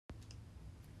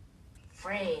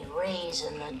Afraid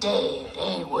raising the dead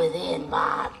ain't within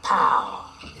my power.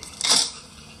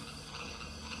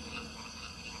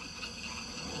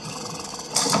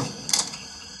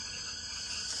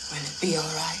 Will it be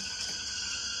all right?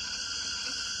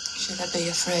 Should I be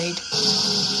afraid?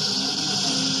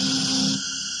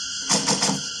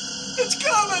 It's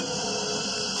coming!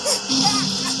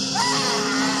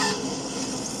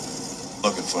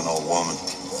 Looking for an old woman.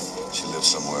 She lives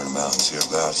somewhere in the mountains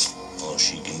hereabouts. All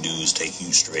she can do is take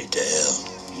you straight to hell.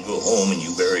 You go home and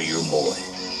you bury your boy.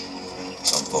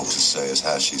 Some folks would say as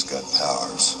how she's got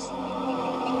powers.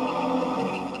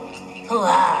 Who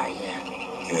are you?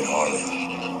 Ed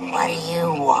Harley. What do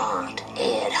you want,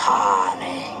 Ed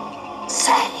Harley?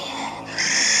 Say it.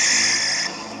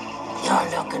 You're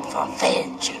looking for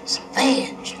vengeance.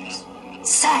 Vengeance.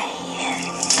 Say it.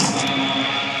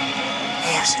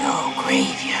 There's no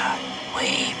graveyard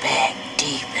way back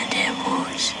deep in them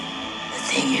woods.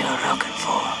 The thing you're looking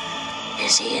for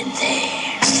is in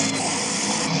there.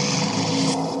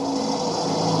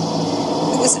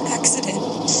 It was an accident.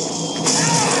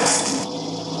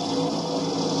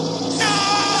 No,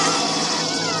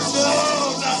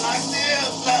 not like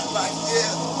this, not like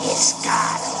this. It's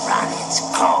gotta run its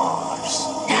course.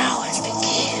 Now it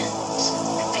begins.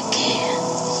 It begins.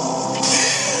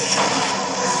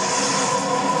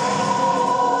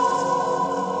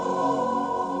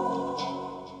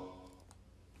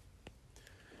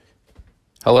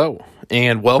 Hello,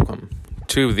 and welcome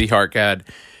to the Heart God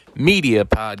Media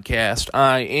Podcast.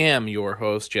 I am your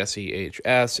host, Jesse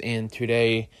H.S., and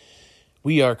today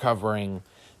we are covering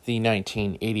the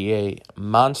 1988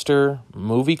 monster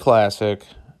movie classic,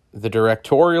 the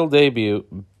directorial debut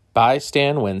by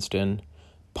Stan Winston,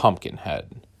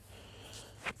 Pumpkinhead.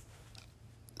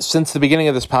 Since the beginning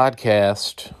of this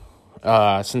podcast,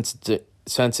 since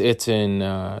its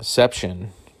inception,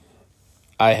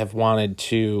 I have wanted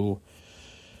to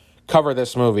cover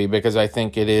this movie because I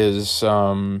think it is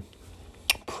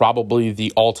probably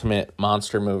the ultimate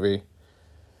monster movie.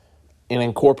 It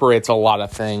incorporates a lot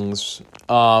of things,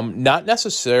 not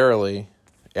necessarily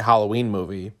a Halloween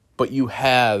movie, but you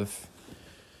have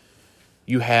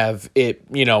it,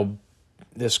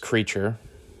 this creature,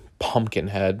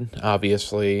 Pumpkinhead,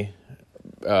 obviously,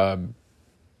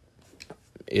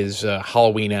 is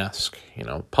Halloween-esque,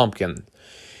 pumpkin.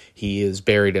 He is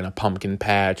buried in a pumpkin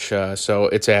patch, so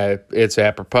it's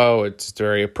apropos. It's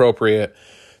very appropriate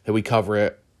that we cover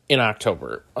it in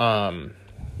October.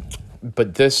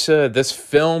 But this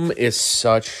film is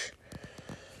such.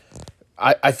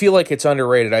 I feel like it's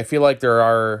underrated. I feel like there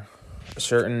are a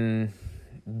certain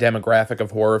demographic of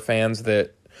horror fans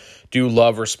that do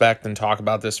love, respect, and talk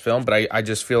about this film, but I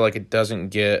just feel like it doesn't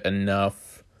get enough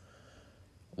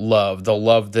love, the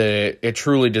love that it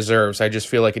truly deserves. I just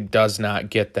feel like it does not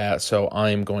get that, so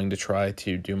I am going to try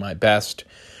to do my best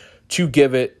to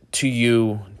give it to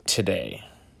you today.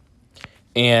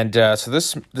 And so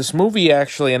this movie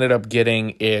actually ended up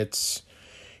getting its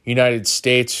United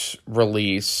States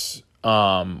release,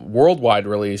 worldwide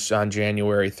release on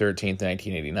January 13th,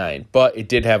 1989, but it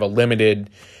did have a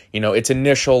limited, its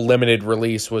initial limited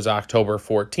release was October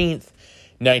 14th,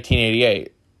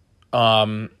 1988.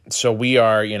 So we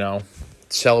are,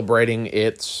 celebrating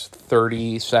its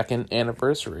 32nd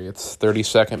anniversary, its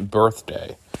 32nd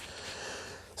birthday.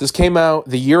 This came out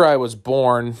the year I was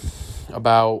born,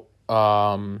 about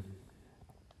 6,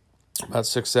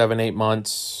 7, 8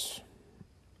 months,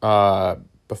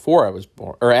 before I was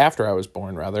born, or after I was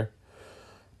born, rather,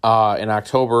 in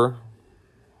October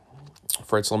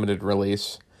for its limited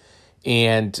release.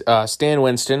 And Stan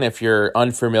Winston, if you're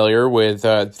unfamiliar with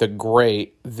the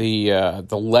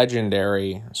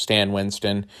legendary Stan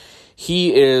Winston,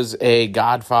 he is a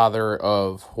godfather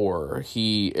of horror.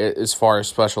 He, as far as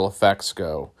special effects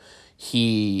go,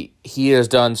 he has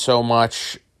done so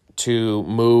much to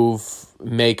move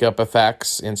makeup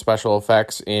effects and special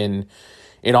effects in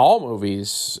all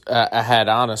movies ahead.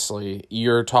 Honestly,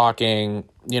 you're talking,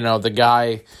 the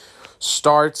guy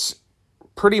starts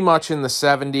pretty much in the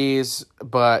 70s,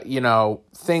 but,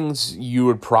 things you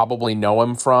would probably know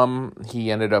him from,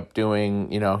 he ended up doing,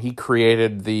 he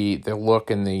created the look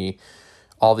and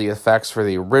all the effects for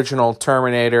the original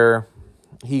Terminator.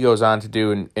 He goes on to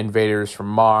do Invaders from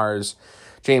Mars,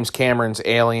 James Cameron's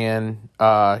Alien.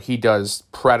 He does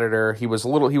Predator. He was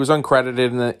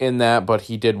uncredited in that, but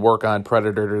he did work on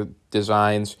Predator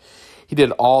designs. He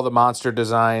did all the monster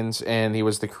designs, and he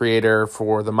was the creator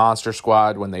for the Monster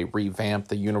Squad when they revamped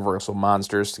the Universal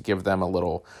monsters to give them a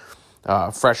little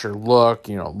fresher look.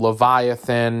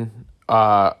 Leviathan,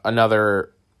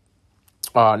 another,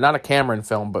 not a Cameron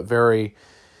film, but very,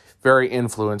 very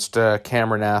influenced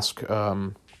Cameron-esque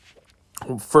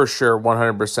For sure,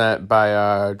 100%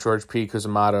 by George P.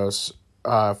 Cosmatos.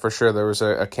 For sure, there was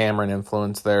a Cameron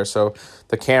influence there. So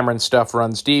the Cameron stuff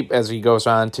runs deep as he goes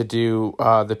on to do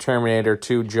the Terminator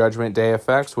 2 Judgment Day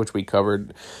effects, which we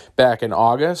covered back in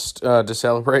August to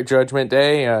celebrate Judgment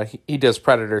Day. He does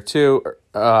Predator 2.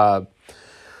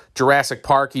 Jurassic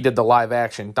Park, he did the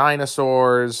live-action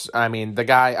dinosaurs. I mean, the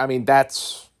guy,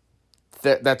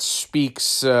 that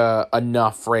speaks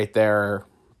enough right there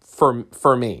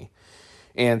for me.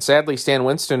 And sadly, Stan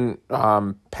Winston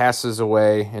passes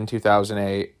away in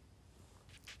 2008,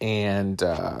 and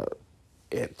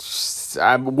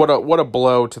what a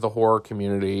blow to the horror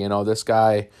community. You know, this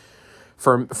guy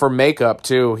for makeup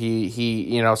too.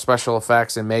 He special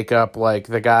effects and makeup. Like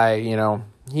the guy,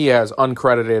 he has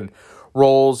uncredited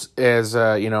roles as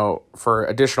for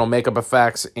additional makeup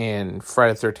effects in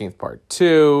Friday the 13th Part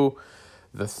 2,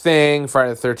 The Thing,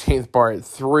 Friday the 13th Part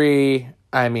 3.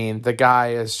 I mean, the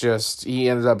guy is he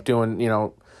ended up doing,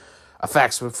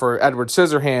 effects for Edward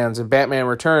Scissorhands and Batman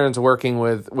Returns, working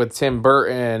with Tim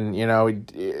Burton,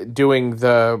 doing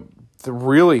the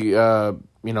really,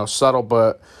 subtle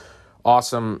but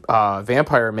awesome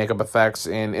vampire makeup effects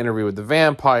in Interview with the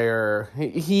Vampire.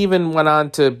 He even went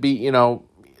on to be,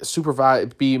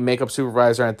 be makeup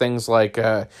supervisor on things like,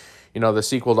 the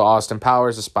sequel to Austin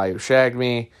Powers, The Spy Who Shagged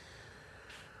Me.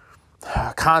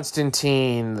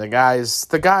 Constantine, the guy,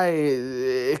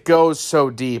 it goes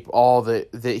so deep, all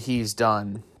that he's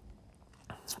done.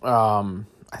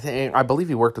 I believe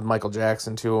he worked with Michael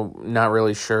Jackson too. Not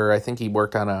really sure. I think he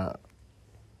worked on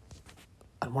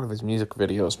one of his music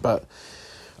videos, but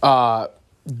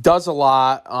does a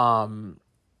lot,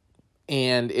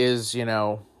 and is,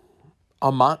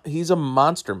 he's a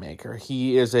monster maker.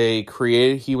 He was a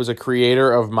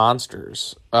creator of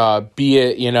monsters. Be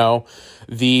it,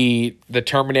 the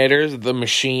Terminators, the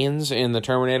machines in the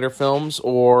Terminator films,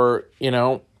 or,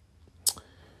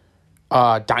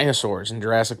 dinosaurs in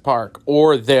Jurassic Park,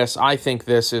 or this. I think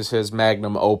this is his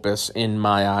magnum opus in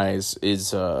my eyes,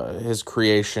 is his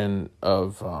creation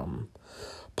of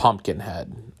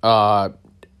Pumpkinhead.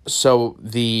 So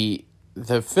the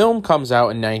film comes out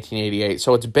in 1988,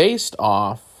 so it's based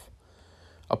off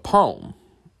a poem,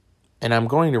 and I'm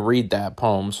going to read that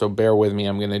poem, so bear with me.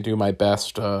 I'm going to do my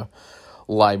best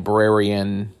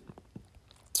librarian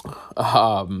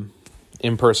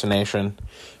impersonation,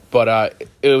 but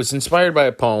it was inspired by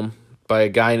a poem by a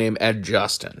guy named Ed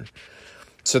Justin.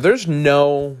 So there's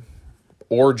no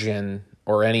origin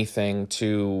or anything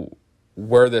to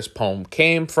where this poem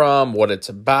came from, what it's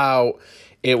about.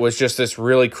 It was just this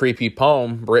really creepy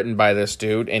poem written by this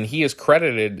dude, and he is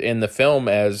credited in the film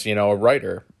as, a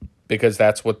writer, because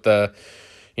that's what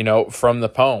from the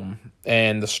poem.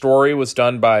 And the story was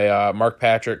done by Mark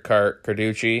Patrick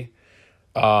Carducci,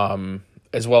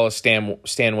 as well as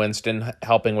Stan Winston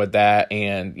helping with that,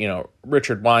 and,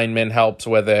 Richard Weinman helps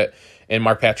with it, and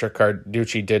Mark Patrick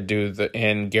Carducci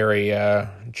and Gary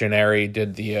Gennari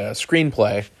did the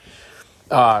screenplay.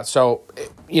 So,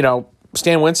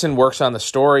 Stan Winston works on the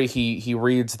story. He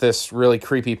reads this really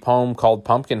creepy poem called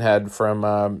Pumpkinhead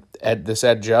from Ed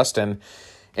Justin,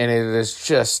 and it is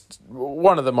just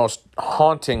one of the most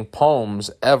haunting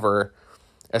poems ever,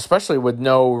 especially with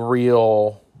no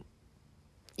real,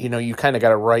 you kind of got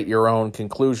to write your own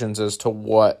conclusions as to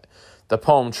what the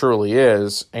poem truly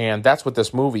is, and that's what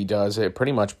this movie does. It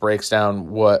pretty much breaks down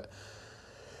what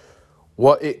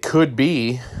it could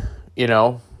be,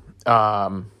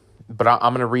 but I'm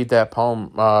going to read that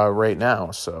poem right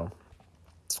now. So,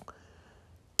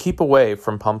 keep away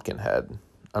from Pumpkinhead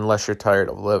unless you're tired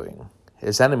of living.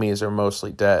 His enemies are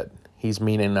mostly dead. He's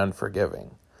mean and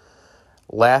unforgiving.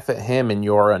 Laugh at him and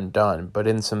you're undone, but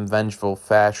in some vengeful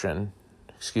fashion,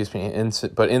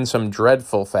 but in some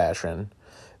dreadful fashion,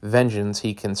 vengeance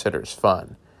he considers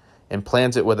fun, and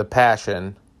plans it with a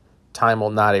passion time will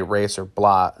not erase or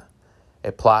blot,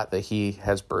 a plot that he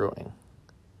has brewing.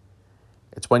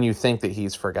 It's when you think that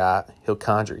he's forgot, he'll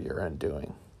conjure your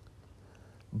undoing.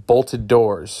 Bolted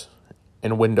doors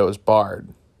and windows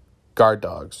barred, guard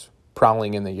dogs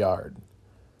prowling in the yard.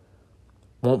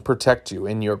 Won't protect you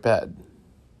in your bed,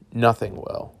 nothing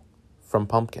will, from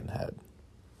Pumpkinhead.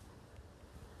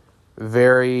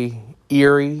 Very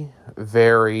eerie,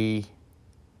 very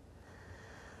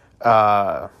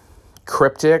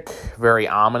cryptic, very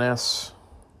ominous.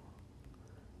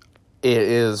 It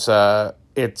is...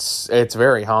 It's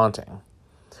very haunting.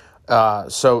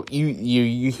 So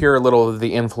you hear a little of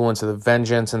the influence of the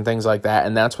vengeance and things like that,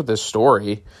 and that's what this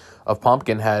story of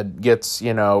Pumpkinhead gets,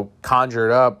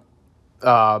 conjured up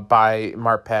by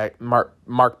Mark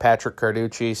Patrick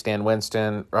Carducci, Stan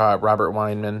Winston, Robert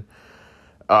Weinman.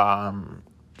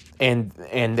 and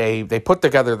they put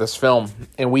together this film,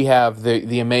 and we have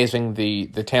the amazing,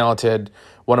 the talented,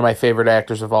 one of my favorite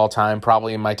actors of all time,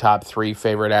 probably in my top 3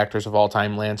 favorite actors of all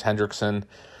time, Lance Hendrickson,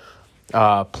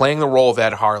 playing the role of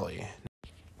Ed Harley.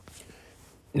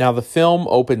 Now, the film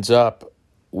opens up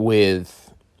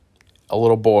with a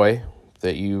little boy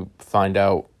that you find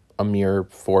out a mere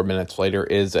 4 minutes later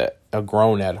is a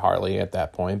grown Ed Harley at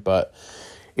that point, but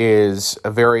is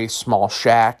a very small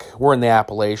shack. We're in the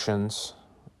Appalachian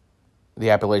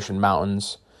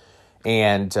Mountains,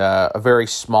 and a very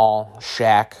small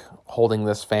shack holding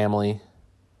this family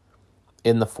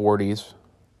in the 40s.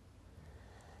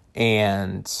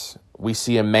 And we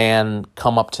see a man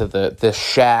come up to this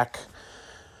shack,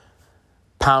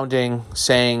 pounding,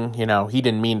 saying, he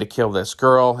didn't mean to kill this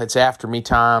girl. It's after me,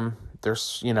 Tom.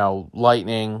 There's,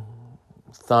 lightning,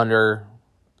 thunder,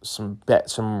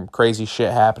 some crazy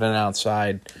shit happening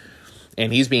outside.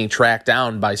 And he's being tracked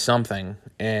down by something.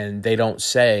 And they don't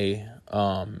say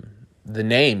the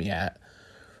name yet.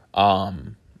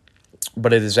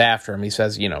 But it is after him. He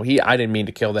says, I didn't mean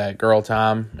to kill that girl,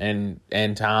 Tom.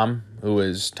 And Tom, who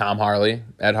is Tom Harley,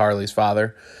 Ed Harley's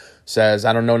father, says,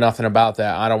 I don't know nothing about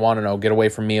that. I don't want to know. Get away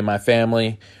from me and my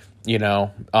family,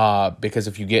 because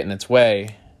if you get in its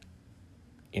way,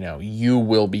 you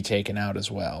will be taken out as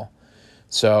well.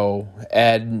 So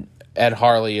Ed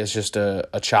Harley is just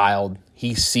a child.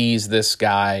 He sees this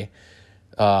guy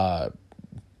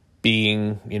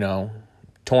being,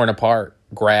 torn apart,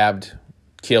 grabbed,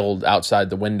 killed outside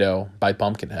the window by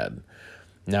Pumpkinhead.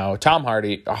 Now, Tom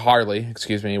Harley,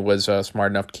 was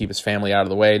smart enough to keep his family out of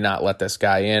the way, not let this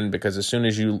guy in, because as soon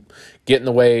as you get in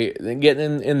the way, get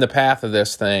in the path of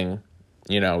this thing,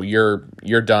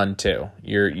 you're done too.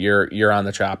 You're on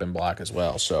the chopping block as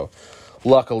well. So,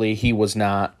 luckily, he was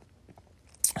not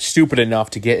stupid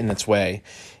enough to get in its way,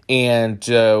 and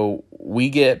we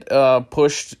get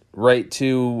pushed right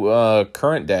to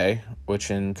current day, which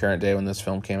in current day when this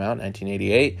film came out,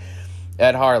 1988,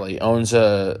 Ed Harley owns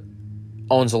a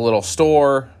little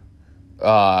store.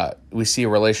 We see a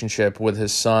relationship with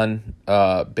his son,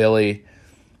 Billy.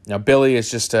 Now, Billy is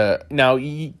just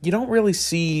you don't really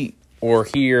see or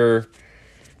hear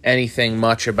anything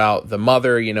much about the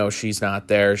mother. She's not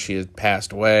there. She has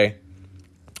passed away.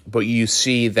 But you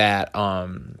see that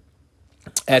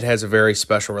Ed has a very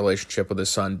special relationship with his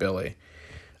son, Billy.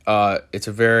 It's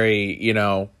a very,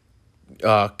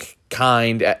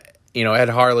 kind. Ed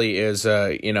Harley is,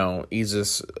 he's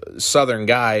this southern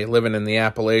guy living in the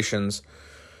Appalachians,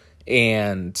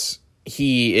 and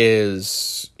he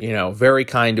is, very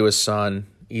kind to his son.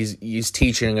 He's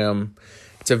teaching him.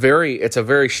 It's a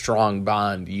very strong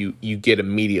bond you get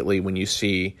immediately when you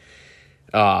see,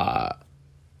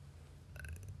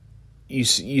 you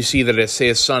see that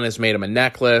his son has made him a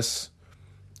necklace.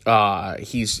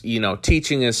 He's,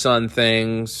 teaching his son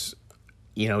things.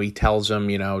 He tells him,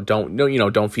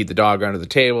 don't feed the dog under the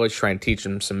table. He's trying to teach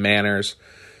him some manners.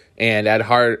 And Ed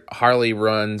Harley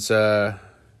runs a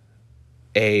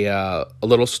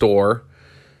little store,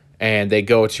 and they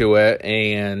go to it,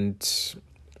 and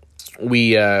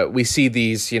we see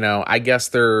these, I guess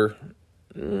they're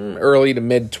early to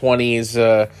mid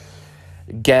 20s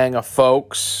gang of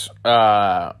folks.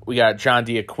 We got John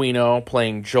D'Aquino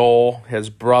playing Joel, his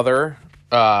brother.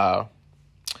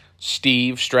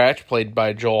 Steve Stretch, played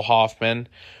by Joel Hoffman.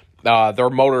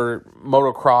 They're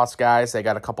motocross guys. They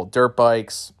got a couple dirt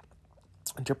bikes.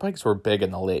 Dirt bikes were big in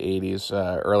the late 80s,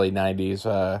 early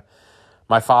 90s.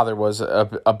 My father was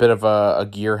a bit of a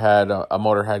gearhead, a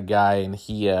motorhead guy, and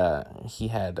he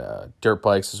had dirt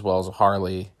bikes as well as a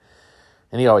Harley.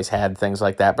 And he always had things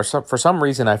like that. But for some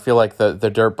reason, I feel like the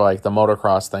dirt bike, the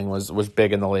motocross thing was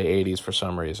big in the late 80s for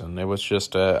some reason. It was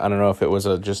just, I don't know if it was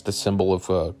just a symbol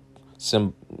of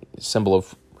symbol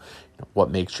of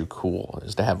what makes you cool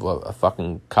is to have a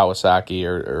fucking Kawasaki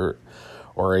or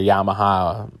a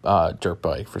Yamaha dirt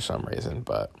bike for some reason.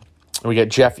 But we got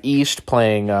Jeff East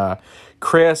playing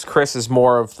Chris. Chris is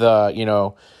more of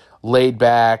the, laid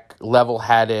back,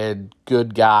 level-headed,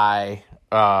 good guy.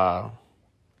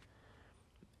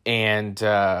 And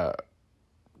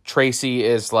Tracy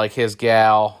is like his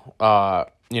gal,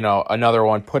 another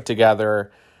one put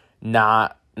together,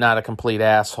 not a complete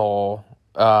asshole,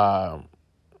 a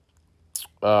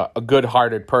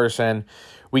good-hearted person.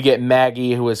 We get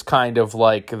Maggie, who is kind of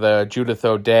like the Judith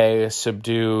O'Dea,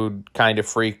 subdued, kind of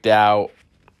freaked out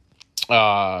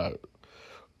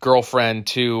girlfriend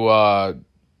to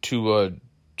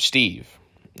Steve.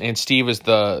 And Steve is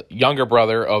the younger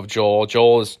brother of Joel.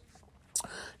 Joel is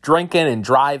drinking and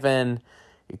driving,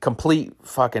 complete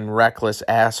fucking reckless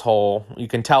asshole. You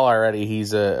can tell already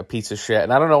he's a piece of shit.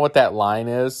 And I don't know what that line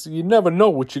is. You never know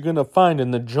what you're gonna find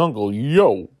in the jungle,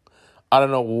 yo. I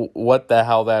don't know what the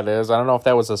hell that is. I don't know if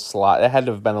that was a Sly. It had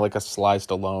to have been like a Sly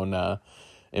Stallone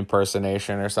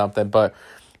impersonation or something. But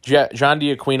John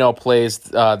D'Aquino plays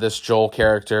this Joel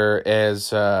character as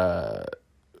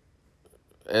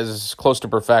close to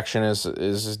perfection as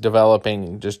is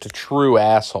developing just a true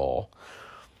asshole.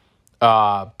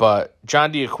 But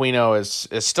John D'Aquino is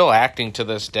still acting to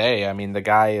this day. I mean, the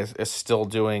guy is still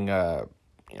doing a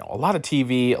lot of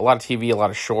TV, a lot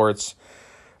of shorts.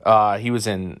 He was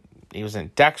in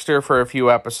Dexter for a few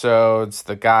episodes.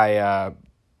 The guy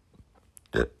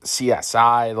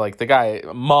CSI, like the guy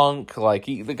Monk, like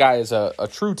the guy is a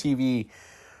true TV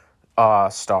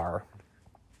star.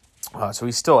 So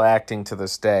he's still acting to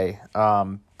this day.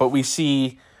 But we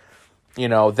see,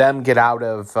 them get out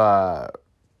of.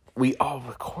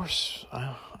 Of course,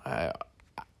 I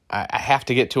have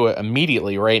to get to it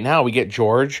immediately right now. We get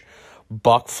George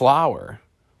Buck Flower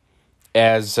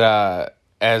as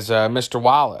Mr.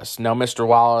 Wallace. Now, Mr.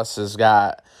 Wallace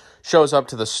shows up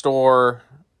to the store.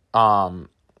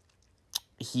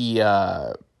 He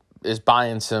is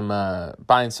buying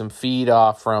some feed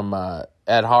off from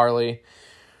Ed Harley.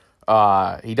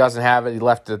 He doesn't have it. He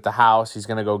left it at the house. He's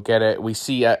going to go get it. We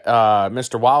see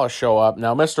Mr. Wallace show up.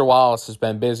 Now, Mr. Wallace has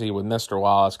been busy with Mr.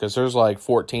 Wallace because there's like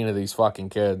 14 of these fucking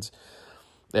kids.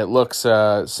 It looks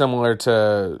similar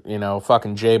to,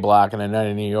 fucking J-Block in A Night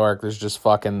in New York. There's just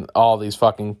fucking all these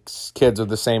fucking kids with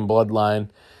the same bloodline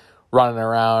running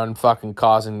around, fucking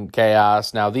causing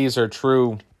chaos. Now, these are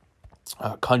true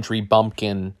country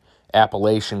bumpkin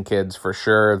Appalachian kids for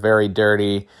sure. Very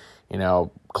dirty,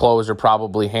 clothes are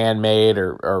probably handmade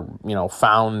or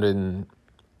found in,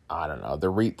 I don't know, the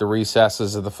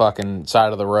recesses of the fucking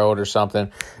side of the road or something.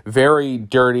 Very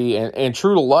dirty and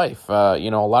true to life. A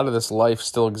lot of this life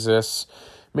still exists.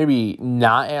 Maybe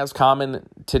not as common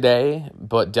today,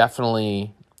 but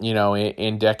definitely,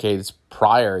 in decades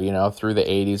prior, through the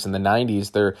 80s and the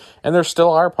 90s. There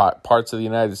still are parts of the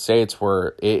United States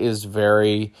where it is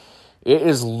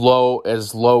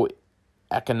low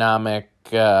economic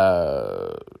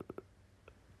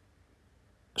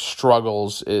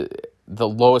struggles, the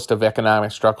lowest of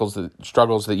economic struggles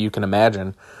that you can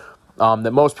imagine,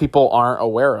 that most people aren't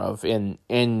aware of in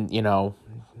the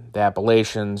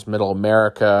Appalachians, Middle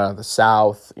America, the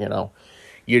South.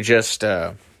 You just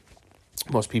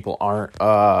most people aren't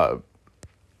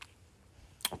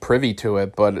privy to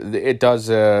it, but it does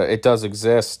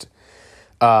exist.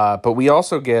 But we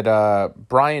also get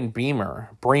Brian Bremer,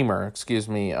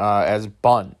 as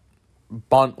Bunt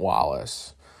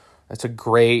Wallace. It's a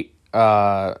great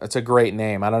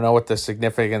name. I don't know what the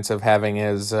significance of having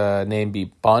his name be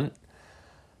Bunt.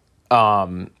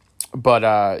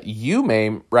 But you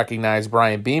may recognize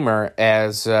Brian Bremer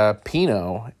as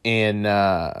Pino in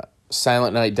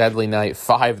Silent Night, Deadly Night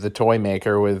 5, The Toy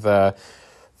Maker, with the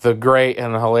great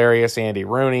and hilarious Andy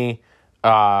Rooney.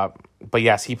 But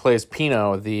yes, he plays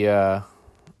Pino, the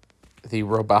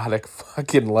robotic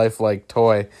fucking lifelike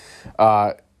toy.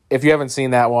 If you haven't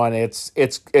seen that one, it's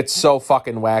so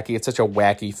fucking wacky. It's such a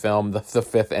wacky film. The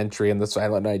fifth entry in the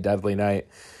Silent Night, Deadly Night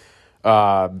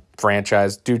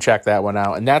franchise. Do check that one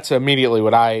out. And that's immediately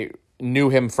what I knew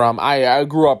him from. I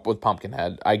grew up with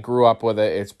Pumpkinhead. I grew up with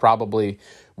it. It's probably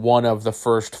one of the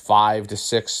first 5 to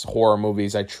 6 horror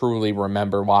movies I truly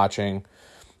remember watching.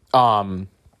 And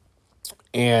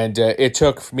it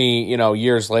took me,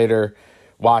 years later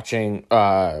watching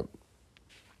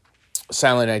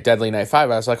Silent Night, Deadly Night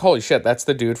 5, I was like, holy shit, that's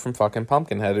the dude from fucking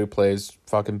Pumpkinhead who plays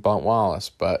fucking Bunt Wallace.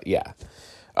 But yeah.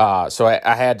 So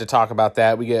I had to talk about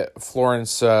that. We get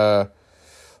Florence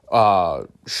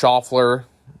Schaffler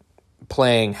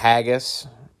playing Haggis.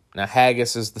 Now,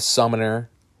 Haggis is the summoner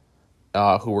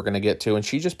who we're going to get to, and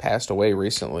she just passed away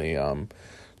recently,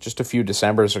 just a few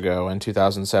Decembers ago in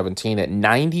 2017 at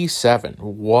 97.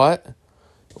 What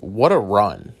a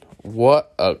run.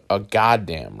 What a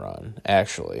goddamn run,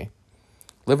 actually.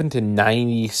 Living to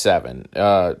 97.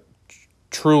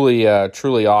 Truly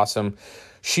awesome.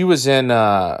 She was in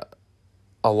a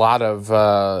lot of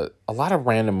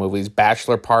random movies.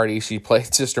 Bachelor Party. She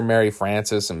played Sister Mary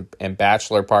Frances in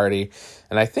Bachelor Party,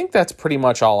 and I think that's pretty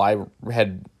much all I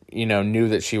had knew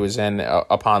that she was in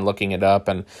upon looking it up.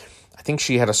 And I think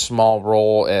she had a small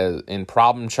role in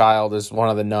Problem Child as one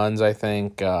of the nuns, I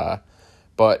think.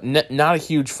 But not a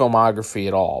huge filmography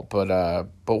at all. But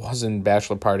was in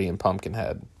Bachelor Party and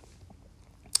Pumpkinhead.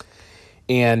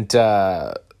 And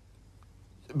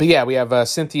but yeah, we have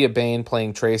Cynthia Bain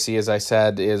playing Tracy, as I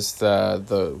said, is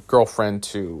the girlfriend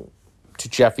to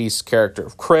Jeffy's character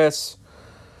of Chris.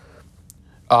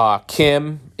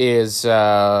 Kim is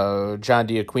John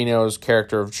D'Aquino's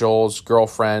character of Joel's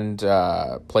girlfriend,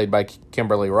 played by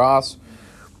Kimberly Ross.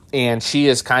 And she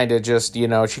is kind of just, you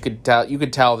could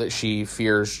tell that she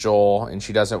fears Joel and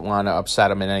she doesn't want to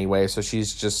upset him in any way. So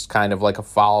she's just kind of like a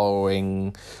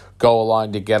following, go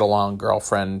along to get along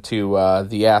girlfriend to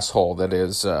the asshole that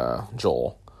is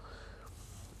Joel.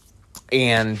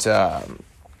 And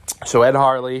so Ed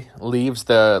Harley leaves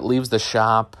the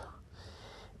shop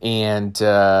and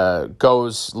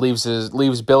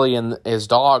leaves Billy and his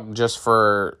dog just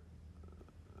for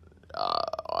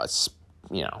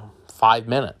 5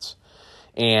 minutes,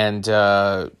 and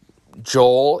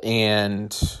Joel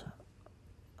and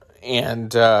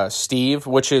Steve,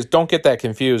 which is, don't get that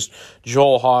confused,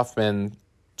 Joel Hoffman's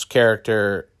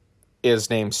character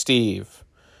is named Steve,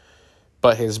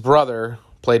 but his brother,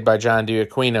 played by John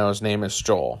D'Aquino's, name is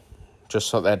Joel, just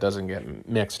so that doesn't get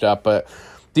mixed up. But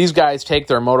these guys take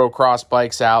their motocross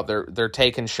bikes out. They're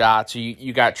taking shots.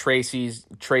 You got Tracy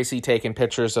taking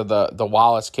pictures of the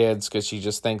Wallace kids because she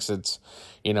just thinks it's,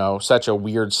 such a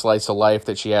weird slice of life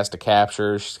that she has to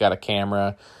capture. She's got a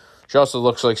camera. She also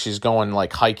looks like she's going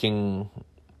like hiking,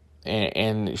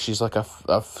 and she's like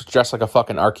dressed like a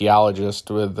fucking archaeologist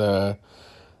with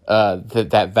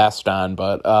that vest on.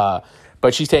 But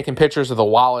she's taking pictures of the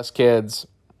Wallace kids,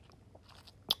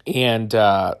 and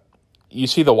you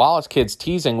see the Wallace kids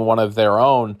teasing one of their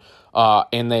own,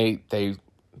 and they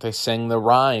sing the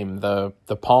rhyme, the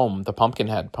poem, the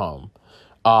Pumpkinhead poem.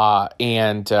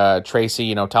 And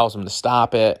Tracy, tells him to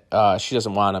stop it. She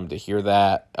doesn't want him to hear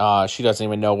that. She doesn't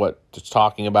even know what it's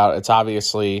talking about. It's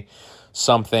obviously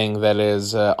something that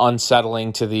is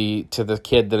unsettling to the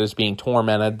kid that is being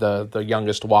tormented, the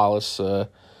youngest Wallace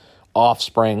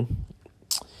offspring.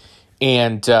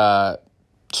 And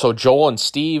so Joel and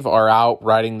Steve are out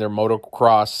riding their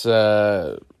motocross,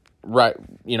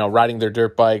 riding their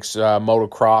dirt bikes,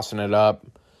 motocrossing it up,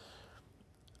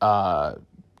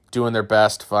 doing their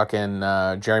best, fucking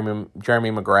Jeremy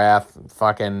McGrath,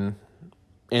 fucking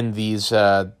in these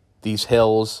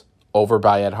hills over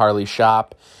by Ed Harley's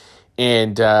shop,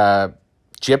 and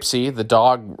Gypsy, the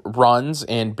dog, runs,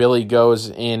 and Billy goes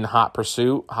in hot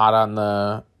pursuit, hot on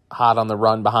the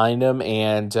run behind him,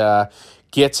 and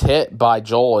gets hit by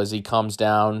Joel as he comes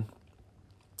down,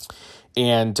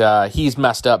 and he's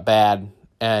messed up bad,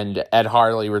 and Ed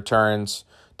Harley returns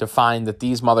to find that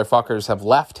these motherfuckers have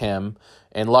left him.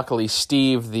 And luckily,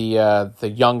 Steve, the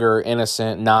younger,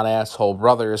 innocent, non-asshole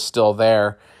brother, is still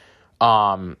there.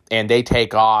 And they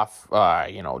take off.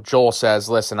 Joel says,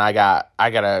 "Listen, I got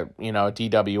a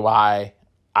DWI.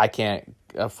 I can't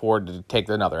afford to take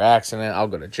another accident. I'll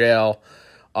go to jail."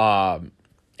 And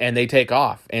they take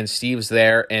off. And Steve's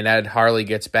there. And Ed Harley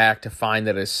gets back to find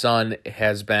that his son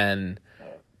has been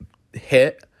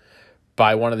hit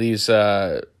by one of these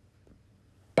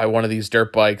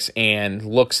dirt bikes, and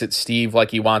looks at Steve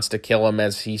like he wants to kill him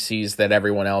as he sees that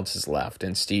everyone else is left,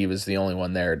 and Steve is the only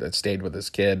one there that stayed with his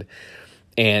kid,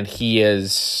 and he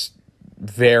is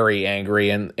very angry.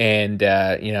 And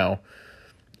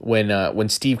when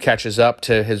Steve catches up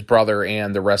to his brother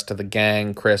and the rest of the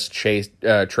gang, Chris, Chase,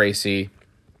 Tracy,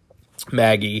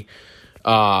 Maggie,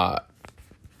 and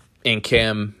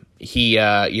Kim, he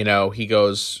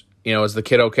goes, is the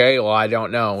kid okay? Well, I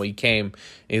don't know. He came.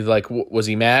 He's like, was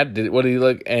he mad? What did he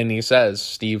look? And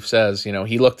Steve says,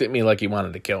 he looked at me like he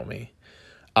wanted to kill me.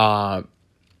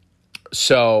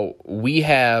 So we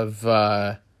have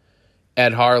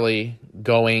Ed Harley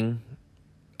going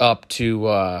up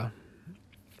to.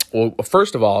 Well,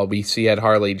 first of all, we see Ed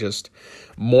Harley just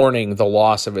mourning the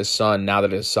loss of his son now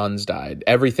that his son's died.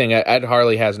 Everything. Ed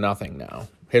Harley has nothing now.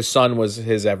 His son was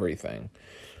his everything,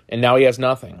 and now he has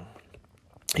nothing.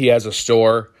 He has a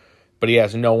store, but he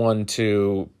has no one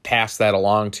to pass that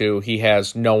along to. He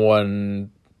has no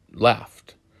one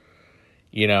left,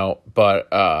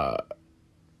 but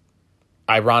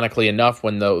ironically enough,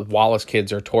 when the Wallace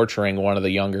kids are torturing one of the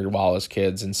younger Wallace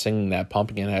kids and singing that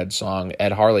Pumpkinhead song,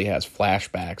 Ed Harley has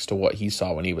flashbacks to what he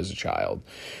saw when he was a child.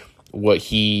 What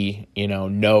he,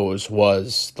 knows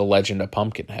was the legend of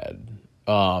Pumpkinhead.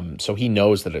 So he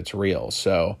knows that it's real.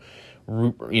 So,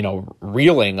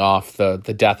 reeling off the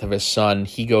death of his son,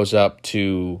 he goes up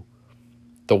to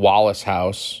the Wallace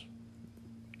house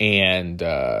and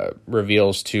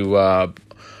reveals to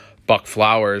Buck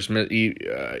Flowers,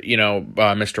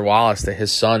 Mr. Wallace, that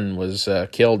his son was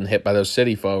killed and hit by those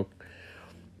city folk.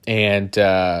 And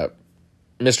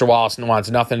Mr. Wallace wants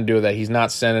nothing to do with that. He's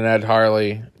not sending Ed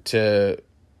Harley to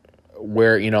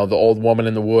where, the old woman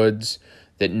in the woods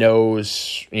that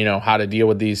knows, how to deal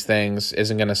with these things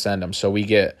isn't going to send him. So we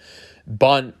get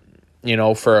Bunt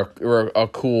for a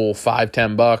cool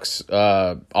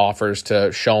 $5-10, offers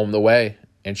to show him the way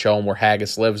and show him where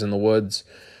Haggis lives in the woods.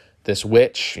 This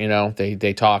witch,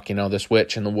 they talk, this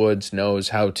witch in the woods knows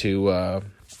how to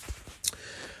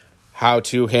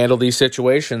handle these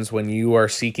situations when you are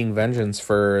seeking vengeance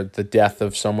for the death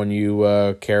of someone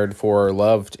you cared for or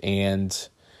loved. And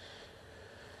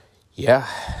yeah,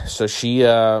 so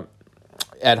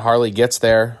Ed Harley gets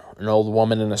there, an old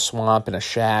woman in a swamp in a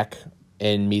shack,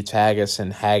 and meets Haggis,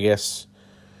 and Haggis,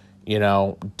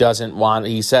 doesn't want,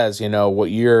 he says, what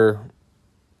you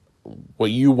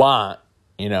want,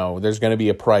 there's going to be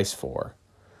a price for,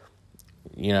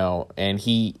 and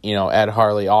he, Ed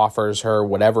Harley offers her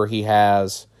whatever he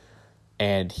has,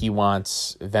 and he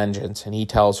wants vengeance, and he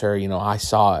tells her, I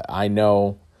saw it, I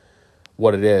know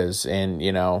what it is, and,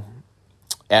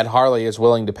 Ed Harley is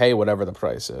willing to pay whatever the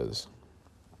price is.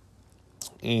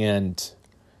 And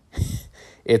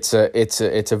it's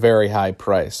a very high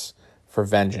price for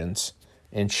vengeance.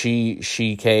 And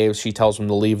she caves, she tells him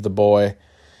to leave the boy,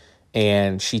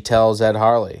 and she tells Ed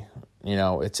Harley,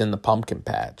 it's in the pumpkin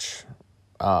patch.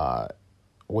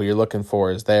 What you're looking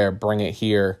for is there, bring it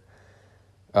here.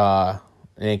 It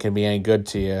ain't gonna be any good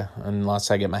to you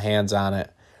unless I get my hands on it.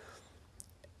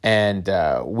 And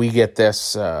we get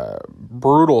this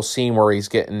brutal scene where he's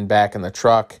getting back in the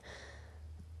truck,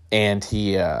 and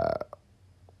he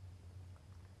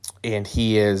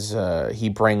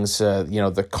brings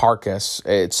the carcass.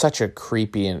 It's such a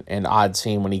creepy and odd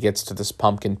scene when he gets to this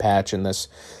pumpkin patch and this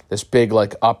big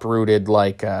uprooted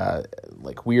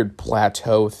weird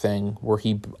plateau thing where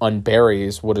he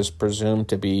unburies what is presumed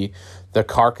to be the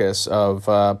carcass of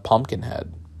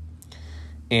Pumpkinhead.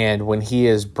 And when he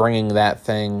is bringing that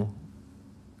thing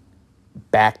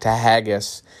back to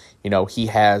Haggis, he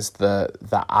has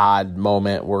the odd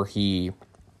moment where he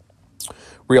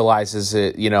realizes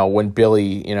it, when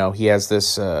Billy, he has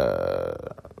this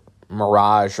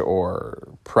mirage or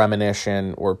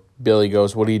premonition where Billy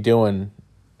goes, "What are you doing,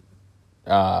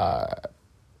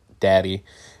 Daddy?"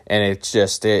 And it's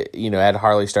just, Ed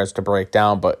Harley starts to break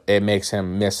down, but it makes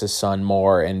him miss his son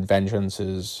more, and vengeance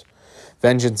is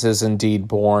indeed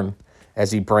born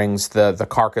as he brings the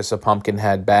carcass of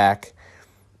Pumpkinhead back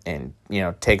and,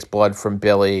 takes blood from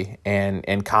Billy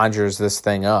and conjures this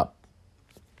thing up.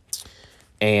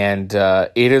 And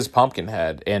it is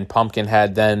Pumpkinhead. And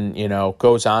Pumpkinhead then,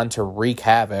 goes on to wreak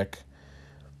havoc.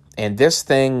 And this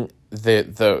thing,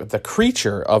 the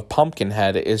creature of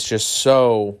Pumpkinhead is just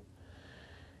so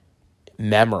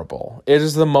memorable. It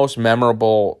is the most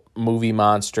memorable movie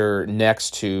monster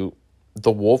next to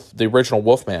the original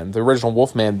Wolfman. The original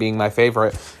Wolfman being my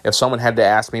favorite. If someone had to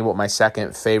ask me what my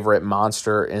second favorite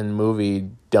monster in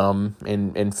movie-dom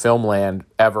in filmland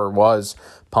ever was,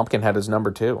 Pumpkinhead is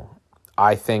number 2.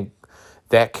 I think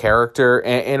that character,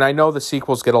 and I know the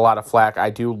sequels get a lot of flack. I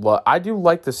do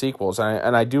like the sequels,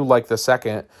 and I do like the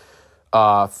second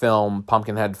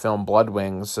Pumpkinhead film, Blood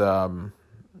Wings, a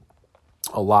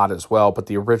lot as well. But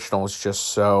the original is just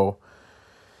so.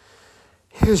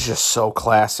 It is just so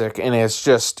classic, and it's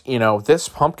just, this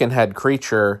Pumpkinhead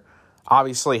creature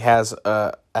obviously has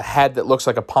a head that looks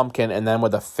like a pumpkin, and then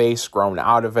with a face grown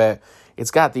out of it.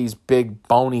 It's got these big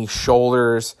bony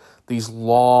shoulders, these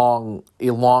long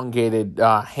elongated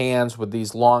hands with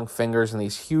these long fingers and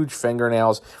these huge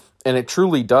fingernails, and it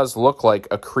truly does look like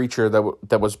a creature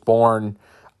that was born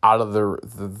out of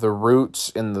the roots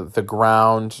in the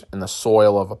ground and the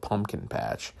soil of a pumpkin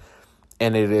patch.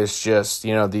 And it is just,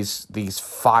 these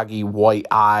foggy white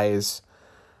eyes.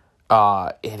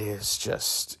 It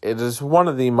is one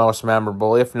of the most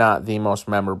memorable, if not the most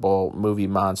memorable movie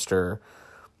monster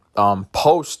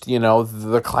post,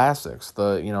 the classics,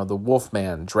 the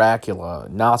Wolfman, Dracula,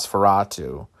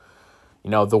 Nosferatu,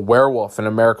 the werewolf, an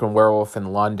American Werewolf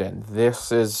in London.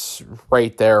 This is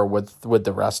right there with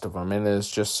the rest of them. And it is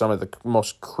just some of the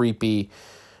most creepy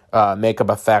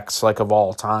makeup effects of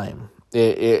all time.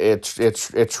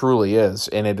 It truly is,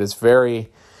 and it is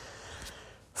very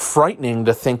frightening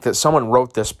to think that someone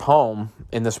wrote this poem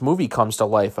and this movie comes to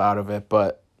life out of it.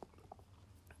 But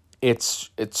it's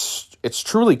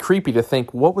truly creepy to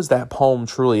think, what was that poem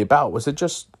truly about? Was it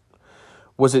just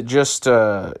was it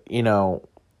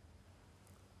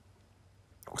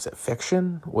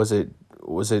fiction? Was it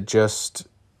just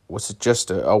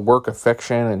a work of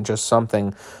fiction and just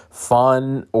something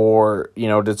fun? Or,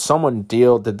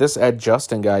 did this Ed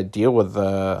Justin guy deal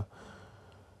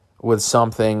with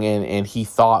something and he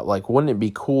thought, wouldn't it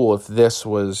be cool if this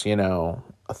was, a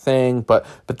thing? But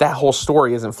that whole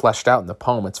story isn't fleshed out in the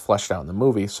poem. It's fleshed out in the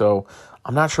movie. So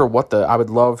I'm not sure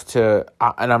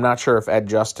and I'm not sure if Ed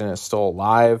Justin is still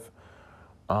alive.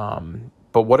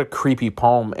 but what a creepy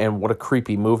poem and what a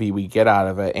creepy movie we get out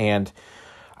of it. And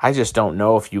I just don't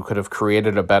know if you could have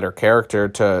created a better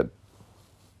character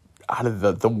out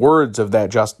of the words of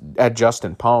that Ed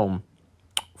Justin poem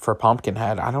for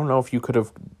Pumpkinhead. I don't know if you could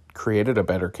have created a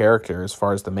better character as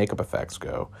far as the makeup effects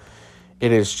go.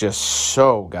 It is just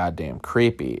so goddamn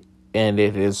creepy, and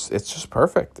it's just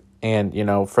perfect. And,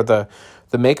 for the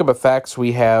makeup effects,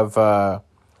 we have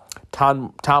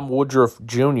Tom Woodruff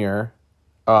Jr.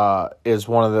 Is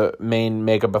one of the main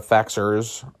makeup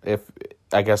effectsers,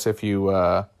 if you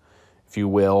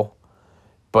will.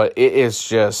 But it is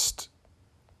just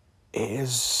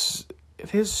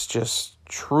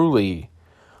truly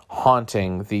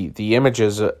haunting, the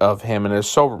images of him, and it's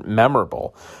so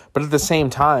memorable. But at the same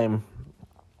time,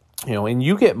 and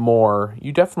you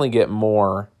definitely get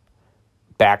more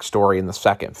backstory in the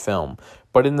second film.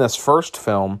 But in this first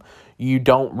film, you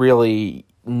don't really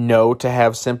know to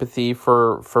have sympathy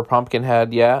for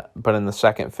Pumpkinhead yet. But in the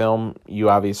second film, you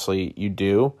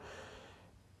do.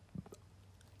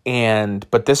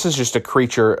 But this is just a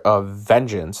creature of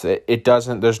vengeance.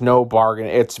 There's no bargain.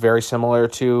 It's very similar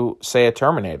to, say, a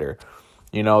Terminator.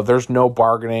 There's no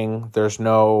bargaining. There's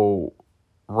no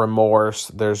remorse.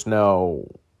 There's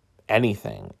no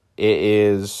anything.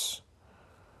 It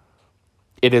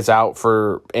is out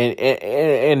for,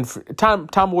 and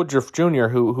Tom Woodruff Jr.,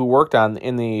 who worked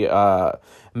in the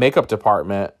makeup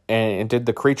department and did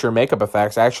the creature makeup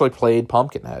effects, actually played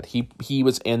Pumpkinhead. He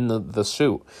was in the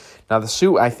suit. Now the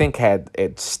suit, I think, had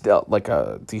still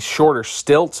these shorter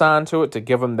stilts onto it to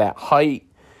give him that height.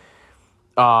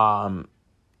 And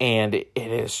it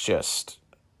is just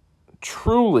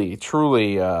truly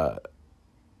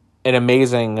an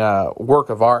amazing work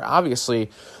of art. Obviously,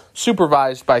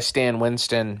 supervised by Stan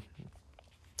Winston,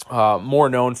 more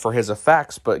known for his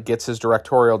effects, but gets his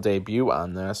directorial debut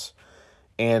on this.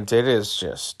 And it is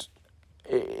just,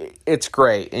 it's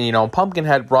great. And,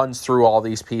 Pumpkinhead runs through all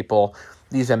these people,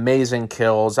 these amazing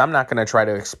kills. I'm not going to try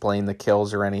to explain the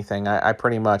kills or anything. I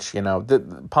pretty much,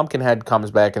 the Pumpkinhead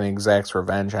comes back and exacts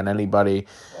revenge on anybody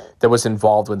that was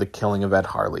involved with the killing of Ed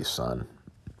Harley's son.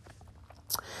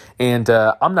 And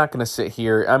I'm not going to sit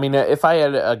here. I mean, if I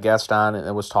had a guest on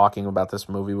and was talking about this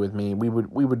movie with me, we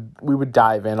would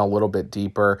dive in a little bit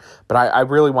deeper. But I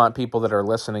really want people that are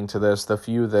listening to this, the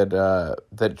few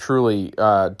that truly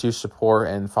do support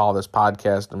and follow this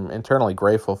podcast, I'm eternally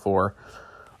grateful for.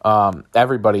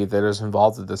 Everybody that is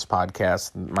involved with this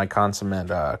podcast, my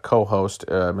consummate co-host,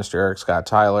 Mr. Eric Scott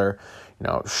Tyler,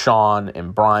 Sean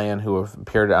and Brian, who have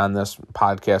appeared on this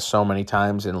podcast so many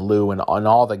times, and Lou and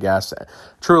all the guests.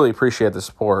 Truly appreciate the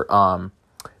support.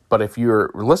 But if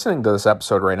you're listening to this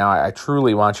episode right now, I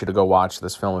truly want you to go watch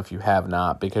this film if you have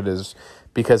not, because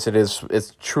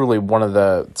it's truly one of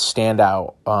the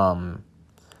standout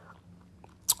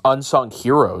unsung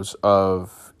heroes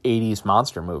of 80s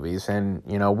monster movies. And,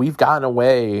 we've gotten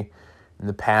away in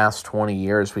the past 20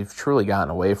 years, we've truly gotten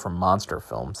away from monster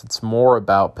films. It's more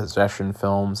about possession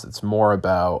films. It's more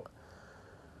about,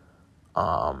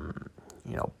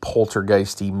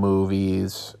 poltergeisty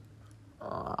movies,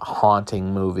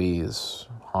 haunting movies,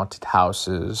 haunted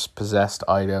houses, possessed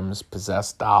items,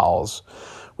 possessed dolls.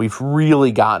 We've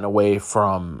really gotten away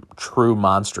from true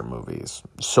monster movies.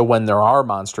 So when there are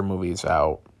monster movies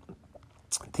out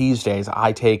these days,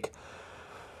 I take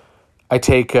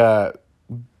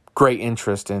great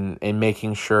interest in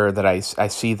making sure that I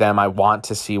see them. I want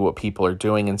to see what people are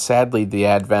doing. And sadly, the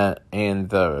advent and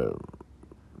the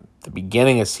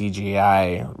beginning of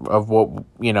CGI, of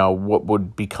what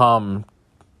would become,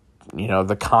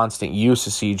 the constant use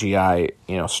of CGI,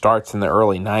 starts in the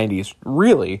early 90s.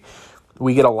 Really,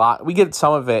 we get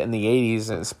some of it in the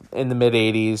 80s, in the mid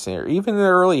 80s, or even in the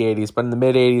early 80s, but in the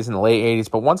mid 80s and the late 80s.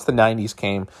 But once the 90s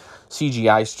came,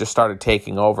 CGI just started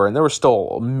taking over, and there were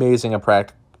still amazing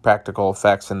practical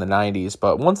effects in the 90s,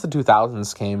 but once the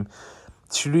 2000s came,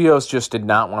 studios just did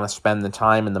not want to spend the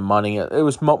time and the money. It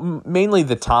was mainly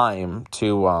the time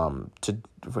to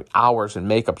hours and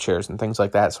makeup chairs and things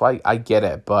like that. So I get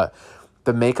it, but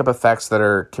the makeup effects that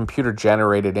are computer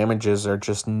generated images are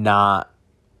just not,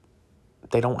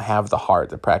 they don't have the heart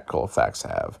that practical effects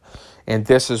have. And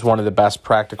this is one of the best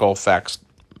practical effects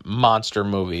monster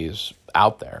movies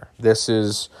out there. This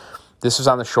is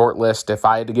on the short list. If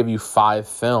I had to give you 5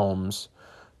 films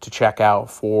to check out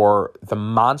for the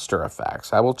monster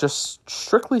effects, I will just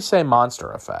strictly say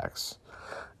monster effects.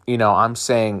 I'm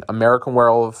saying American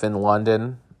Werewolf in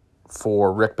London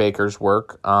for Rick Baker's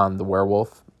work on The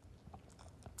Werewolf.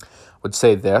 Would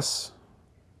say this,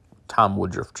 Tom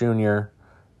Woodruff Jr.,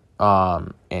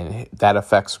 and that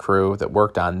effects crew that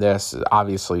worked on this,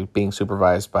 obviously being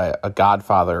supervised by a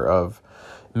godfather of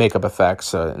makeup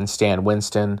effects, and Stan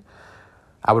Winston.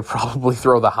 I would probably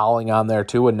throw The Howling on there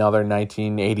too, another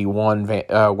 1981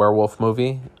 werewolf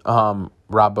movie. Rob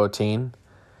Bottin.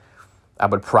 I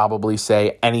would probably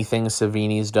say anything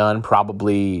Savini's done,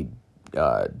 probably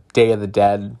Day of the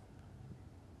Dead,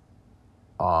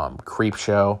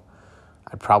 Creepshow.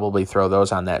 I'd probably throw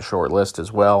those on that short list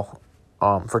as well,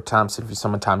 for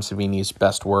some of Tom Savini's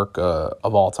best work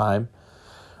of all time.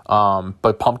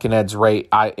 But Pumpkinhead's right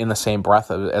in the same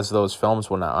breath as those films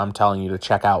when I'm telling you to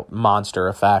check out Monster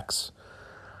Effects.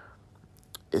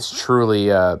 It's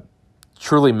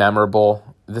truly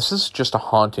memorable. This is just a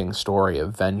haunting story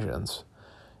of vengeance.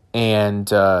 And,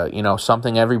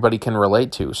 something everybody can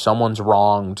relate to. Someone's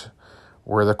wronged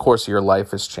where the course of your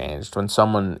life has changed. When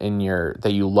someone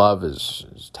that you love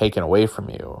is taken away from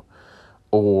you.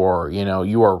 Or,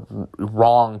 you are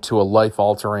wronged to a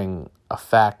life-altering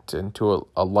effect and to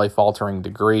a life-altering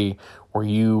degree where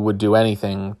you would do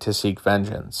anything to seek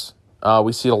vengeance.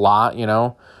 We see it a lot,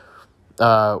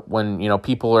 when,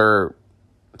 people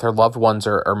their loved ones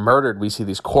are murdered. We see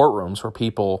these courtrooms where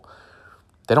people,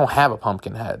 they don't have a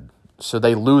pumpkin head. So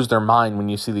they lose their mind when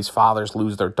you see these fathers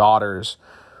lose their daughters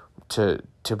to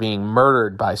being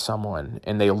murdered by someone,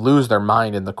 and they lose their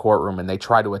mind in the courtroom and they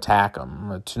try to attack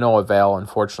them. To no avail.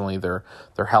 Unfortunately, they're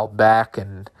held back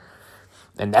and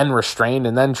then restrained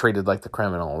and then treated like the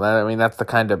criminal. I mean, that's the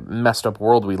kind of messed up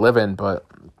world we live in, but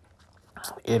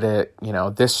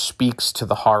this speaks to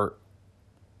the heart,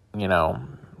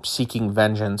 seeking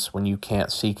vengeance when you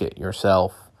can't seek it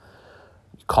yourself.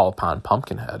 You call upon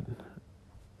Pumpkinhead,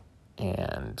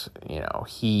 and,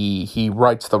 he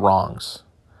rights the wrongs,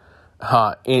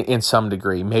 in some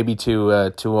degree, maybe to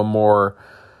a more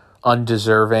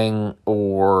undeserving,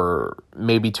 or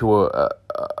maybe to a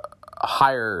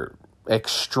higher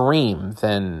extreme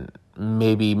than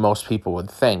maybe most people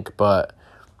would think. But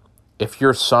if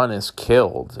your son is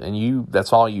killed and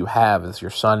that's all you have is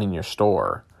your son in your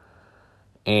store,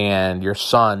 and your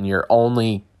son, your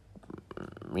only,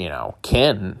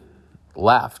 kin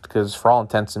left, because for all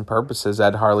intents and purposes,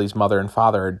 Ed Harley's mother and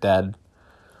father are dead.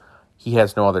 He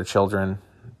has no other children.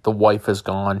 The wife is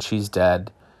gone. She's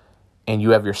dead. And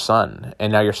you have your son.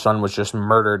 And now your son was just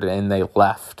murdered and they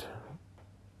left.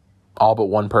 All but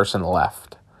one person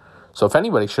left. So if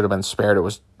anybody should have been spared,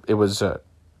 it was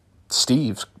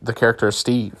Steve, the character of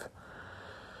Steve.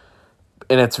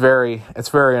 And it's very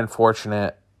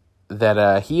unfortunate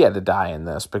that he had to die in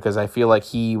this, because I feel like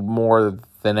he more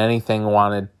than anything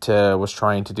was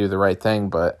trying to do the right thing.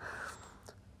 But,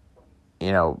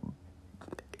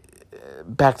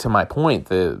 back to my point,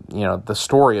 the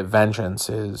story of vengeance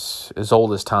is as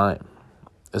old as time,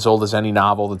 as old as any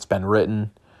novel that's been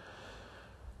written.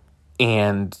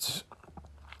 And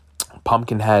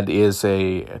Pumpkinhead is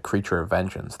a creature of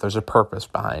vengeance. There's a purpose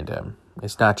behind him.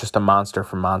 It's not just a monster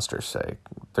for monster's sake.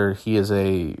 He is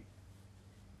a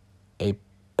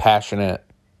passionate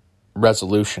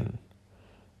resolution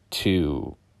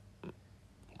to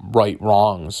right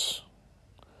wrongs.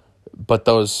 But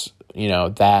those,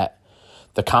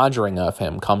 the conjuring of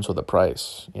him comes with a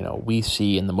price. We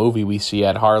see in the movie,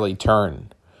 Ed Harley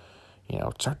turning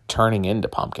into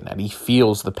Pumpkinhead. He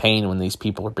feels the pain when these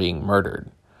people are being murdered.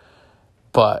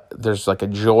 But there's like a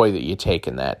joy that you take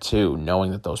in that too,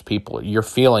 knowing that those people, you're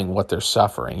feeling what they're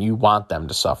suffering. You want them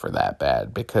to suffer that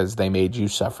bad because they made you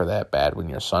suffer that bad when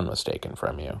your son was taken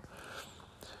from you.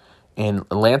 And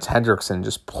Lance Hendrickson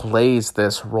just plays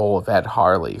this role of Ed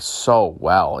Harley so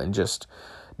well and just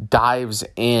dives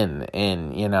in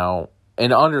and,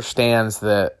 and understands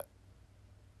that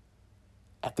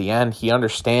at the end, he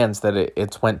understands that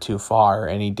it went too far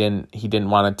and he didn't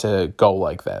want it to go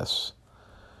like this.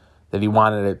 That he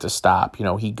wanted it to stop.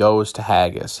 He goes to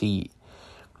Haggis. He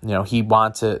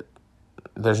wants it.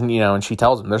 And she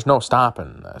tells him, there's no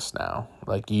stopping this now.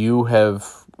 Like, you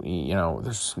have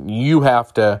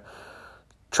to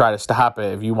try to stop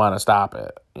it if you want to stop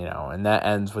it, and that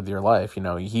ends with your life.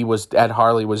 Ed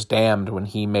Harley was damned when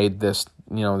he made this,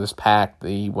 this pact,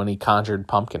 when he conjured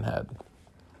Pumpkinhead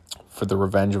for the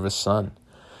revenge of his son.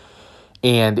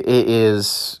 And it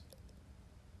is,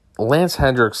 Lance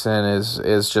Hendrickson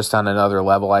is just on another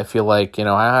level. I feel like,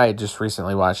 I just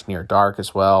recently watched Near Dark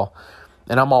as well,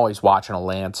 and I'm always watching a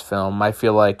Lance film. I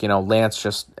feel like,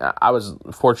 Lance I was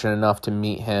fortunate enough to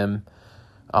meet him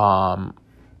about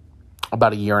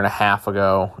a year and a half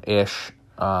ago-ish,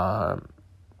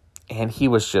 and he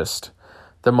was just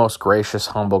the most gracious,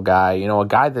 humble guy. A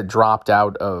guy that dropped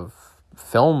out of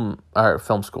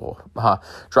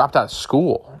dropped out of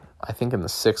school, I think in the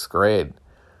 6th grade.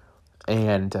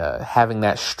 And having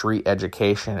that street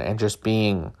education and just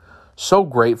being so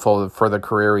grateful for the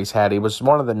career he's had. He was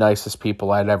one of the nicest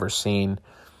people I'd ever seen.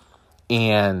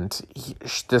 And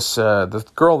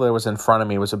the girl that was in front of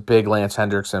me was a big Lance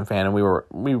Henriksen fan,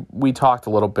 and we talked a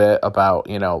little bit about,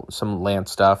 you know, some Lance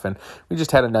stuff, and we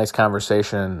just had a nice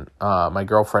conversation. My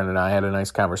girlfriend and I had a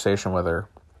nice conversation with her,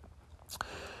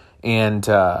 and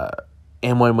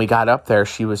when we got up there,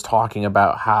 she was talking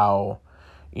about how,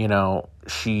 you know,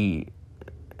 she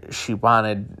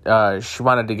wanted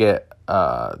to get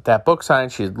that book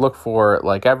signed. She'd looked for it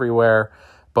like everywhere,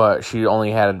 but she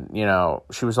only had, you know,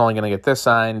 she was only going to get this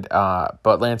signed.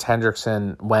 But Lance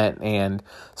Henriksen went and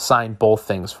signed both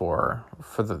things for her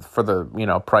for the you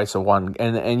know, price of one.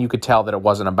 And you could tell that it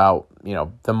wasn't about, you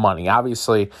know, the money.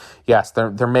 Obviously, yes,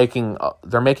 they're making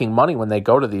money when they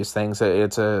go to these things.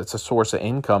 It's a source of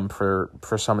income for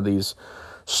some of these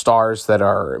stars that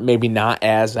are maybe not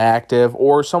as active,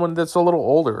 or someone that's a little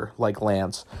older like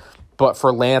Lance. But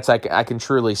for Lance, I can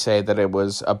truly say that it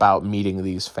was about meeting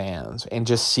these fans and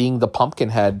just seeing the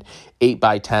Pumpkinhead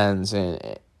 8x10s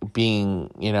and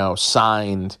being, you know,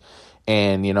 signed,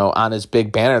 and, you know, on his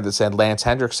big banner that said Lance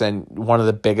Henriksen. One of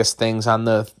the biggest things on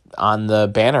the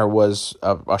banner was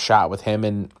a shot with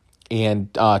him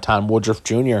and Tom Woodruff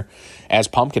Jr. as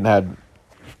Pumpkinhead.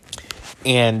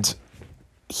 And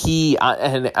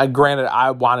granted,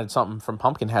 I wanted something from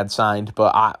Pumpkinhead signed,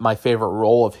 but my favorite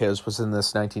role of his was in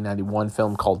this 1991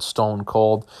 film called Stone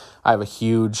Cold. I have a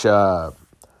huge,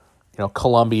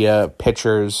 Columbia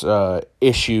Pictures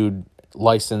issued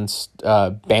licensed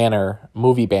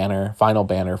movie banner, vinyl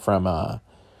banner from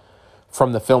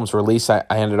the film's release. I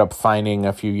ended up finding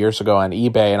a few years ago on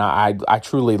eBay, and I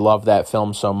truly love that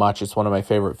film so much. It's one of my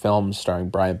favorite films, starring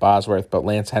Brian Bosworth. But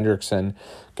Lance Henriksen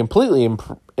completely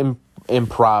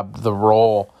improv the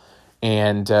role,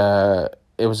 and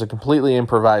it was a completely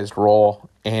improvised role,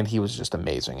 and he was just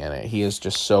amazing in it. He is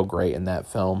just so great in that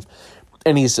film,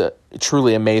 and he's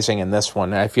truly amazing in this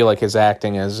one. I feel like his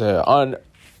acting is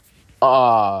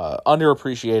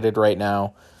underappreciated right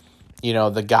now. You know,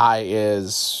 the guy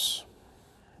is,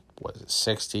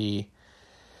 60?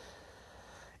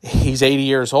 He's 80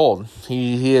 years old.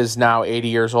 He is now 80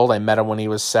 years old. I met him when he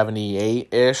was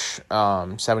 78-ish,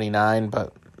 79,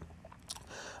 but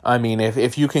I mean,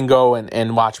 if you can go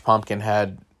and watch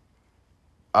Pumpkinhead,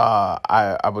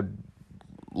 I would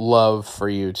love for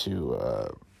you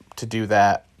to do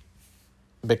that,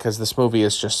 because this movie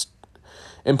is just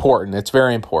important. It's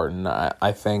very important.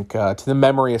 I think to the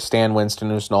memory of Stan Winston,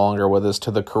 who's no longer with us,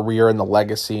 to the career and the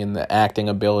legacy and the acting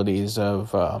abilities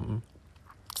of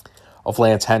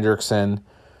Lance Henriksen,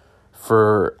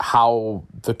 for how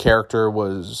the character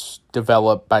was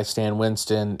developed by Stan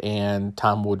Winston and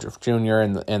Tom Woodruff Jr.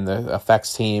 and the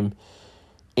effects team,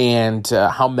 and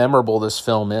how memorable this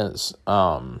film is.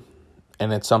 And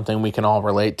it's something we can all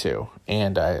relate to.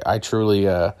 And I truly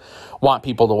want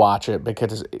people to watch it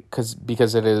because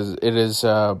it is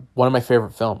one of my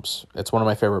favorite films. It's one of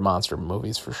my favorite monster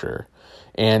movies for sure.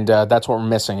 And that's what we're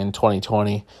missing in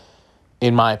 2020.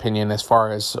 In my opinion, as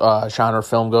far as genre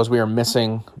film goes, we are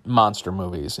missing monster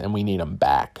movies, and we need them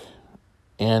back.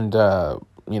 And,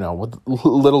 with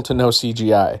little to no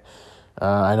CGI.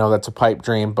 I know that's a pipe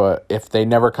dream, but if they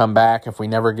never come back, if we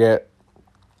never get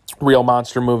real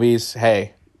monster movies,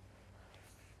 hey,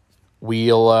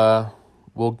 we'll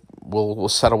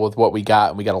settle with what we got,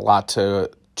 and we got a lot to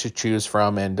choose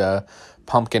from. And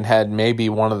Pumpkinhead may be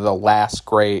one of the last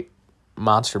great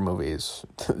monster movies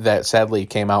that sadly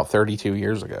came out 32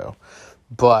 years ago.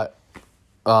 But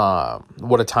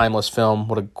what a timeless film,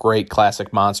 what a great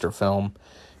classic monster film.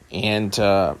 And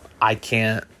I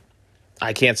can't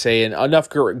say enough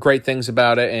great things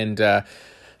about it. And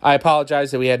I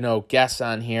apologize that we had no guests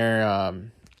on here.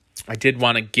 I did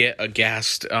want to get a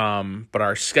guest, but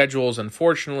our schedules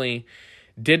unfortunately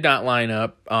did not line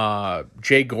up.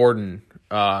 Jay Gordon,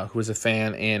 who is a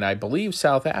fan in, I believe,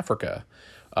 South Africa,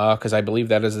 because I believe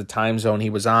that is the time zone he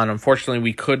was on. Unfortunately,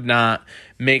 we could not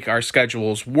make our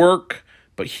schedules work,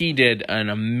 but he did an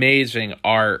amazing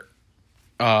art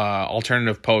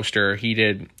alternative poster. He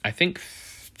did, I think,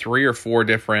 3 or 4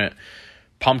 different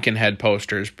Pumpkinhead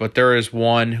posters, but there is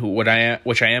one which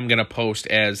I am going to post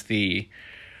as the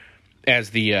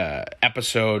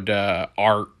episode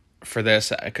art for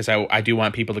this, because I do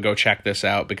want people to go check this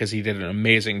out, because he did an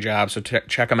amazing job. So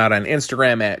check him out on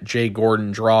Instagram at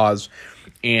JGordonDraws,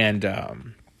 and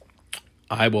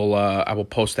I will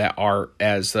post that art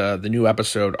as the new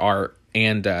episode art,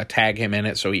 and tag him in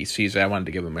it so he sees it. I wanted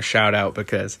to give him a shout out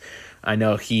because I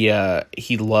know he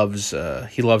loves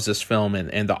this film,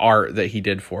 and the art that he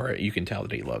did for it, you can tell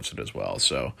that he loves it as well.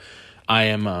 So I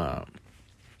am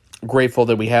grateful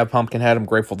that we have Pumpkinhead. I'm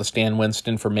grateful to Stan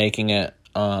Winston for making it.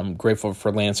 Grateful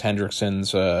for Lance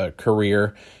Hendrickson's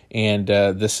career, and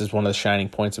this is one of the shining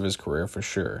points of his career for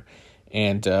sure.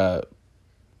 And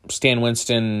Stan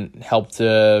Winston helped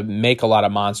make a lot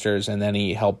of monsters, and then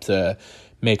he helped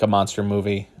make a monster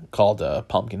movie called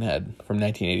Pumpkinhead from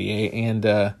 1988. And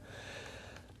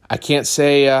I can't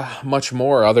say much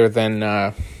more other than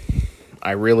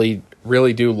I really,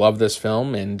 really do love this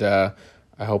film, and I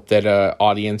hope that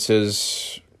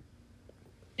audiences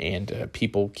and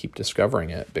people keep discovering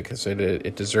it, because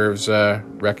it deserves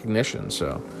recognition.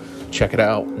 So check it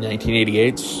out,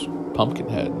 1988's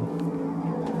Pumpkinhead.